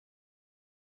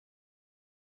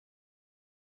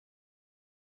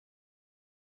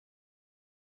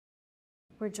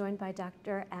We're joined by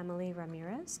Dr. Amelie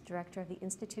Ramirez, Director of the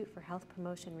Institute for Health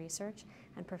Promotion Research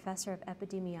and Professor of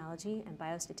Epidemiology and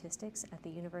Biostatistics at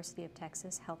the University of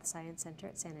Texas Health Science Center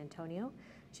at San Antonio.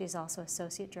 She is also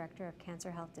Associate Director of Cancer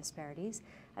Health Disparities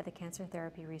at the Cancer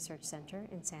Therapy Research Center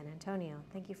in San Antonio.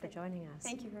 Thank you for joining us.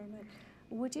 Thank you very much.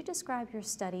 Would you describe your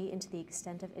study into the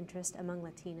extent of interest among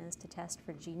Latinas to test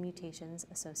for gene mutations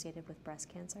associated with breast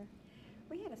cancer?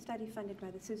 We had a study funded by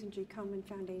the Susan G. Komen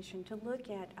Foundation to look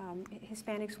at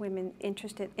Hispanics women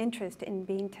interest in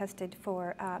being tested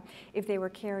for if they were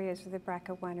carriers of the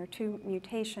BRCA1 or 2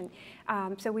 mutation.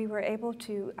 So we were able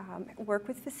to work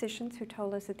with physicians who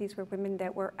told us that these were women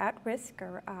that were at risk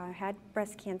or had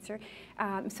breast cancer.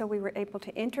 So we were able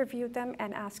to interview them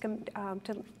and ask them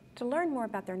to learn more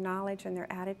about their knowledge and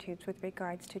their attitudes with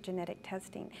regards to genetic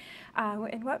testing.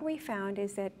 And what we found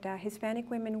is that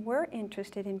Hispanic women were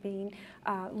interested in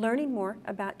learning more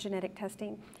about genetic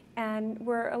testing, and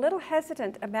were a little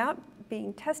hesitant about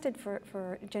being tested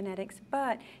for genetics,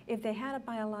 but if they had a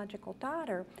biological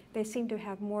daughter, they seemed to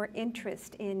have more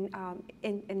interest in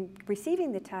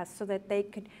receiving the test so that they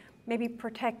could maybe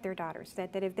protect their daughters,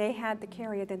 that if they had the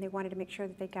carrier, then they wanted to make sure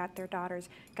that they got their daughters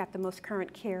got the most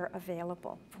current care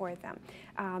available for them.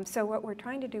 So what we're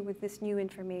trying to do with this new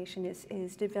information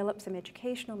is develop some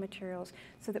educational materials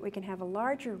so that we can have a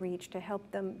larger reach to help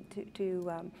them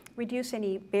to reduce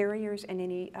any barriers and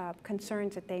any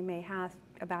concerns that they may have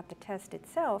about the test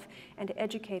itself, and to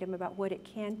educate them about what it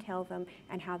can tell them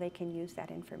and how they can use that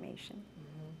information.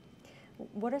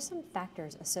 What are some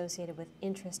factors associated with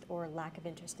interest or lack of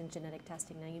interest in genetic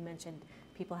testing? Now, you mentioned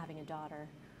people having a daughter.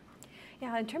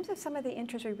 Yeah, in terms of some of the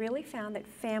interest, we really found that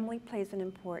family plays an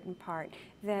important part.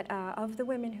 That of the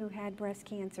women who had breast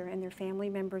cancer and their family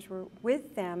members were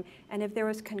with them, and if there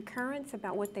was concurrence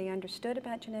about what they understood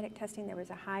about genetic testing, there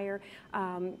was a higher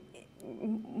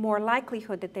more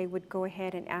likelihood that they would go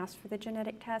ahead and ask for the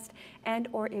genetic test, and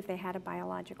or if they had a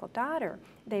biological daughter,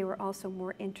 they were also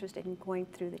more interested in going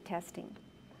through the testing.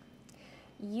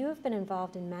 You have been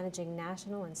involved in managing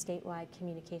national and statewide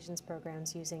communications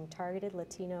programs using targeted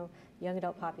Latino young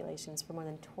adult populations for more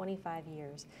than 25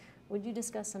 years. Would you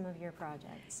discuss some of your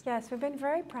projects? Yes, we've been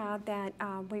very proud that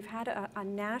we've had a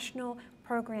national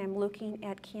program looking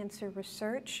at cancer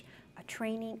research,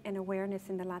 training and awareness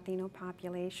in the Latino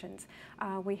populations.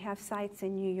 We have sites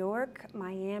in New York,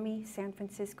 Miami, San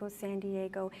Francisco, San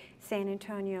Diego, San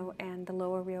Antonio, and the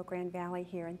lower Rio Grande Valley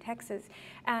here in Texas.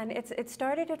 And it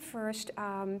started at first,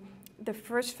 the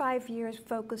first 5 years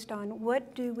focused on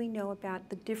what do we know about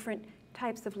the different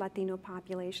types of Latino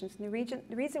populations. And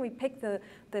the reason we picked the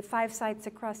 5 sites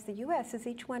across the U.S. is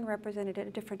each one represented a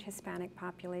different Hispanic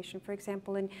population. For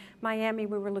example, in Miami,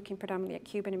 we were looking predominantly at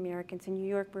Cuban Americans. In New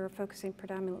York, we were focusing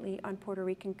predominantly on Puerto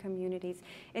Rican communities.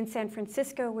 In San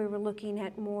Francisco, we were looking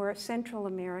at more Central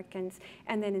Americans.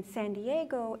 And then in San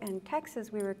Diego and Texas,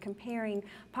 we were comparing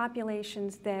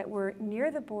populations that were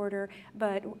near the border,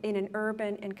 but in an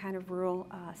urban and kind of rural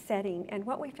setting. And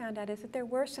what we found out is that there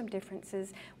were some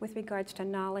differences with regards to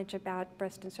knowledge about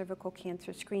breast and cervical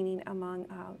cancer screening among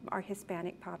our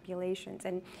Hispanic populations,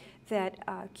 and that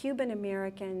Cuban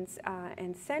Americans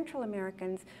and Central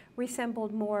Americans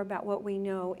resembled more about what we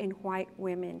know in white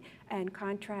women, in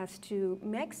contrast to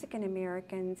Mexican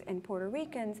Americans and Puerto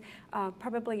Ricans,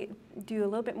 probably due a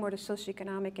little bit more to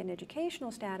socioeconomic and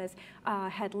educational status,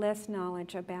 had less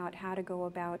knowledge about how to go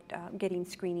about getting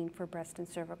screening for breast and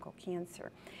cervical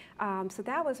cancer. So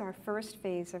that was our first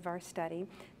phase of our study.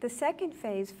 The second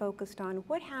phase focused on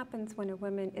what happens when a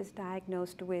woman is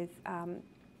diagnosed with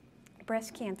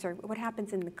breast cancer, what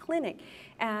happens in the clinic.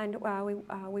 And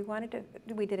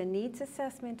we did a needs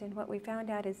assessment, and what we found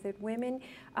out is that women,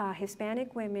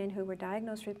 Hispanic women who were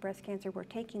diagnosed with breast cancer were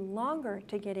taking longer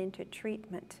to get into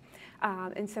treatment.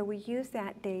 And so we used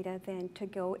that data then to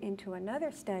go into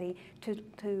another study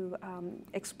to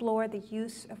explore the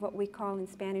use of what we call in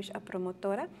Spanish a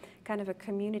promotora, kind of a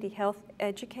community health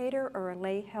educator or a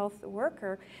lay health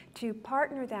worker, to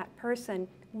partner that person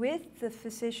with the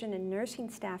physician and nursing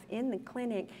staff in the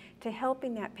clinic to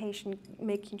helping that patient,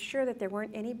 making sure that there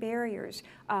weren't any barriers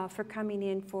for coming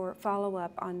in for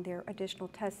follow-up on their additional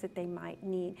tests that they might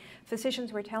need.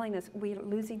 Physicians were telling us, we're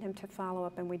losing them to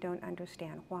follow-up and we don't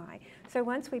understand why. So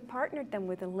once we partnered them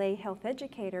with a lay health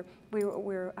educator,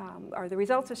 the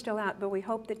results are still out, but we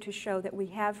hope that to show that we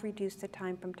have reduced the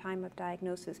time from time of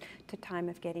diagnosis to time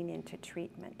of getting into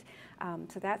treatment.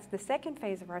 So that's the second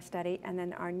phase of our study, and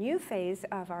then our new phase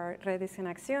of our Redes en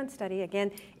Acción study,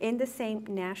 again, in the same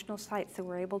national site, so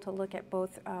we're able to look at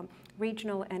both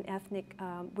regional and ethnic,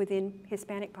 within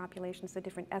Hispanic populations, the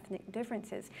different ethnic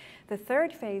differences. The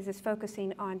third phase is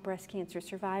focusing on breast cancer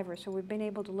survivors, so we've been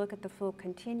able to look at the full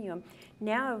continuum.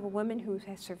 Now, of a woman who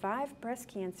has survived breast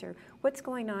cancer, what's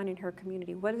going on in her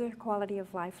community? What does her quality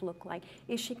of life look like?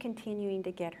 Is she continuing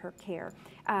to get her care?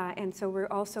 And so we're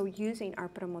also using our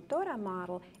Promotora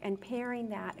model and pairing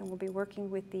that, and we'll be working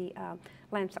with the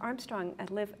Lance Armstrong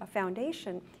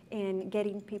Foundation in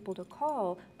getting people to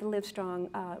call the Livestrong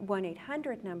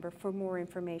 1-800 number for more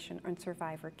information on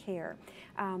survivor care.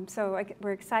 So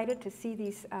we're excited to see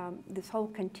these, this whole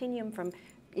continuum from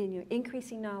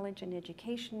increasing knowledge and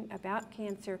education about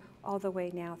cancer all the way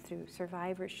now through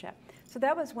survivorship. So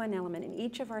that was one element. In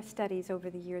each of our studies over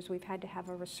the years, we've had to have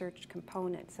a research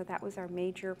component. So that was our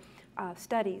major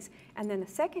studies. And then the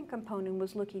second component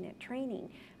was looking at training.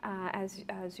 As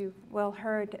you've well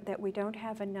heard, that we don't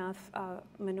have enough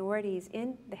minorities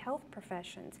in the health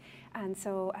professions. And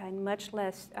so, and much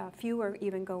less, fewer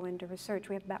even go into research.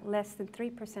 We have about less than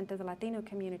 3% of the Latino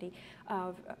community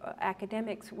of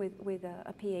academics with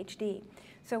a PhD.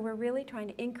 So we're really trying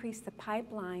to increase the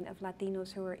pipeline of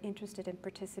Latinos who are interested in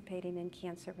participating in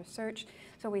cancer research.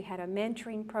 So we had a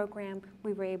mentoring program.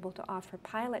 We were able to offer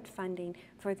pilot funding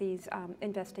for these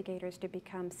investigators to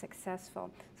become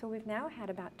successful. So we've now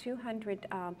had about 200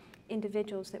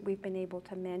 individuals that we've been able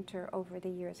to mentor over the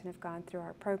years and have gone through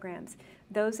our programs.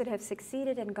 Those that have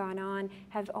succeeded and gone on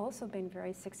have also been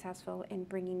very successful in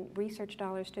bringing research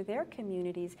dollars to their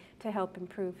communities to help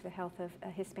improve the health of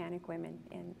Hispanic women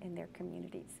in their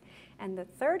communities. And the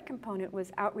third component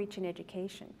was outreach and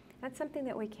education. That's something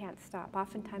that we can't stop.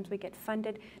 Oftentimes we get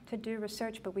funded to do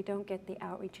research, but we don't get the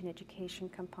outreach and education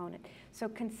component. So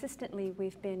consistently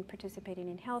we've been participating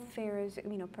in health fairs,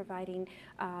 providing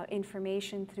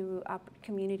information through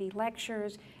community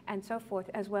lectures and so forth,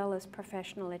 as well as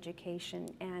professional education.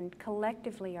 And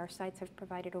collectively our sites have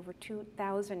provided over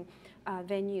 2,000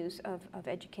 venues of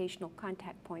educational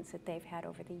contact points that they've had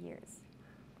over the years.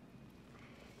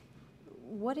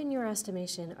 What, in your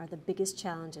estimation, are the biggest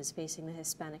challenges facing the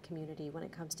Hispanic community when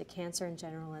it comes to cancer in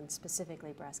general and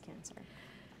specifically breast cancer?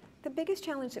 The biggest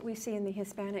challenge that we see in the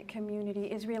Hispanic community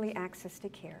is really access to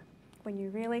care. When you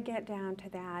really get down to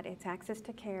that, it's access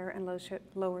to care and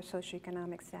lower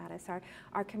socioeconomic status.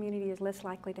 Our community is less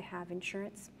likely to have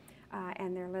insurance,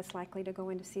 and they're less likely to go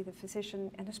in to see the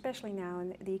physician, and especially now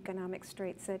in the economic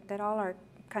straits that all our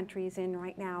countries in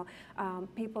right now,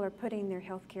 people are putting their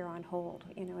health care on hold.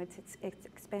 It's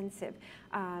expensive.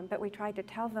 But we try to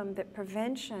tell them that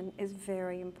prevention is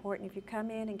very important. If you come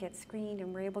in and get screened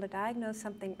and we're able to diagnose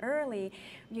something early,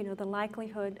 the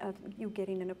likelihood of you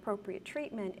getting an appropriate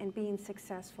treatment and being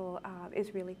successful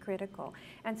is really critical.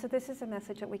 And so this is a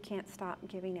message that we can't stop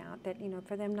giving out, that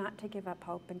for them not to give up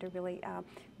hope and to really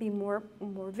be more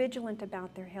vigilant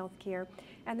about their health care.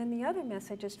 And then the other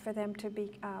message is for them to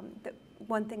be,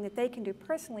 one thing that they can do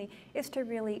personally is to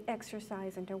really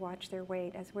exercise and to watch their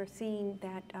weight, as we're seeing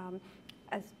that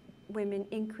as women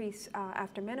increase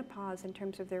after menopause in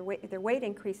terms of their weight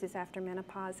increases after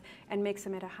menopause and makes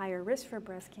them at a higher risk for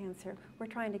breast cancer. We're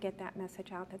trying to get that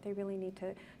message out that they really need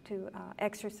to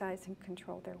exercise and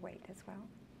control their weight as well.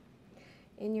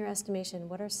 In your estimation,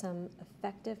 what are some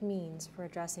effective means for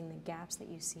addressing the gaps that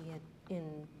you see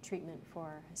in treatment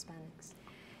for Hispanics?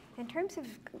 In terms of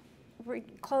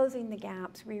closing the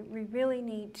gaps, we really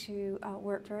need to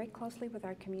work very closely with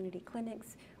our community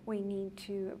clinics. We need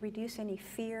to reduce any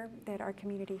fear that our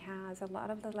community has. A lot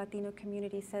of the Latino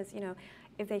community says,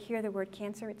 if they hear the word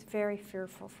cancer, it's very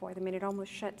fearful for them, and it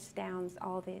almost shuts down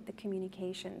all the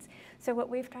communications. So what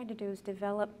we've tried to do is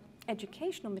develop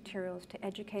educational materials to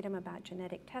educate them about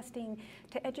genetic testing,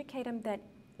 to educate them that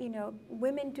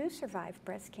women do survive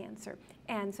breast cancer.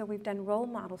 And so we've done role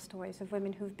model stories of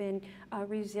women who've been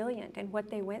resilient and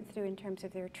what they went through in terms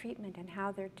of their treatment and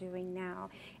how they're doing now.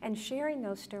 And sharing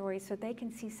those stories so they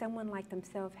can see someone like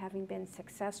themselves having been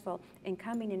successful in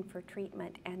coming in for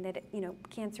treatment, and that,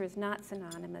 cancer is not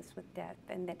synonymous with death,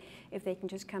 and that if they can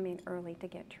just come in early to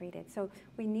get treated. So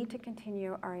we need to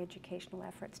continue our educational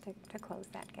efforts to close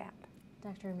that gap.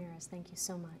 Dr. Ramirez, thank you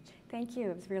so much. Thank you.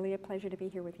 It was really a pleasure to be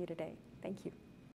here with you today. Thank you.